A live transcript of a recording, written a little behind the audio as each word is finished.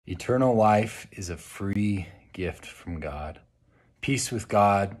Eternal life is a free gift from God. Peace with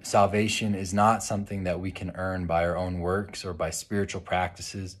God, salvation is not something that we can earn by our own works or by spiritual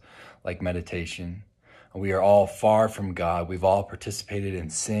practices like meditation. We are all far from God. We've all participated in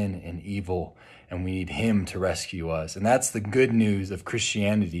sin and evil, and we need Him to rescue us. And that's the good news of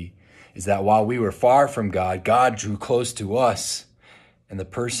Christianity, is that while we were far from God, God drew close to us in the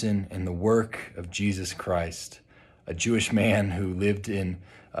person and the work of Jesus Christ, a Jewish man who lived in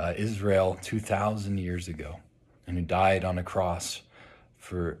Israel 2,000 years ago and who died on a cross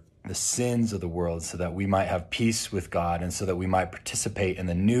for the sins of the world so that we might have peace with God and so that we might participate in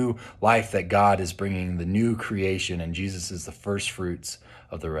the new life that God is bringing, the new creation, and Jesus is the first fruits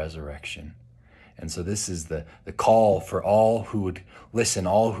of the resurrection. And so this is the call for all who would listen,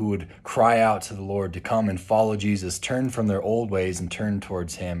 all who would cry out to the Lord to come and follow Jesus, turn from their old ways and turn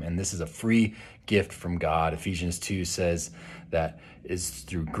towards Him. And this is a free gift from God. Ephesians 2 says that it's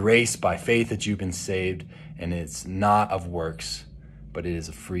through grace by faith that you've been saved, and it's not of works, but it is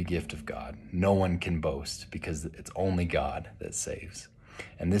a free gift of God. No one can boast because it's only God that saves.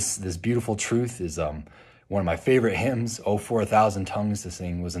 And this beautiful truth is one of my favorite hymns, "Oh, for a Thousand Tongues to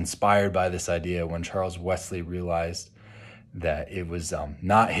Sing," was inspired by this idea when Charles Wesley realized that it was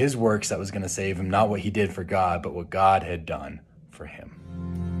not his works that was going to save him, not what he did for God, but what God had done for him.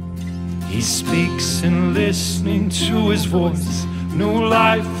 He speaks and listening to His voice, new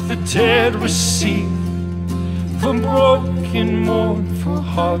life the dead receive. The broken mourn, for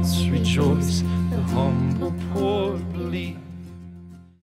hearts rejoice, the humble poor believe.